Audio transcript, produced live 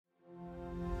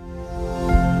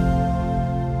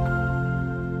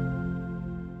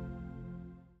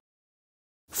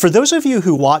For those of you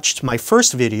who watched my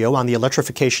first video on the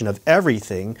electrification of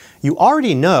everything, you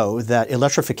already know that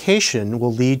electrification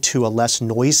will lead to a less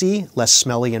noisy, less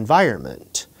smelly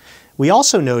environment. We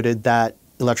also noted that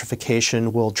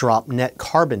electrification will drop net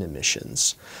carbon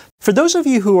emissions. For those of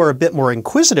you who are a bit more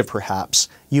inquisitive perhaps,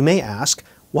 you may ask,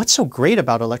 what's so great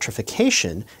about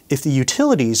electrification if the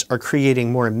utilities are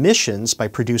creating more emissions by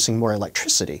producing more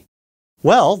electricity?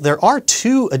 Well, there are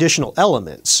two additional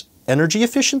elements, energy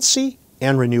efficiency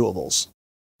and renewables.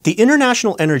 The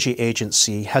International Energy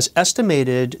Agency has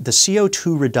estimated the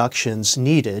CO2 reductions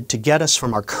needed to get us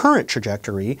from our current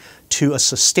trajectory to a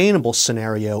sustainable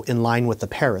scenario in line with the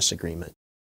Paris Agreement.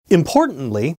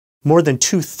 Importantly, more than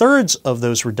 2/3 of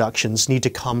those reductions need to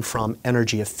come from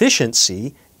energy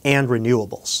efficiency and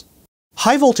renewables.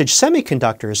 High-voltage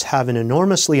semiconductors have an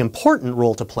enormously important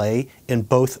role to play in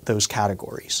both those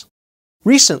categories.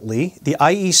 Recently, the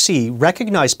IEC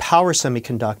recognized power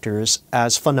semiconductors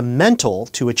as fundamental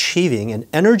to achieving an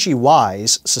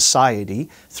energy-wise society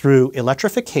through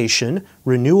electrification,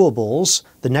 renewables,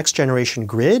 the next-generation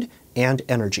grid, and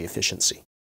energy efficiency.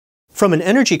 From an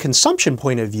energy consumption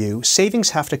point of view,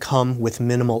 savings have to come with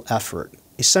minimal effort,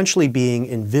 essentially being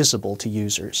invisible to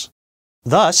users.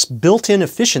 Thus, built-in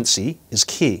efficiency is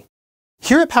key.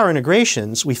 Here at Power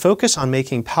Integrations, we focus on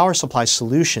making power supply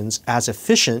solutions as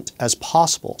efficient as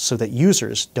possible so that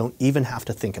users don't even have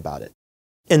to think about it.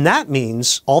 And that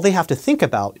means all they have to think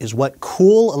about is what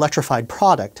cool electrified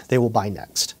product they will buy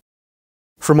next.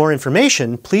 For more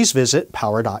information, please visit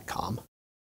power.com.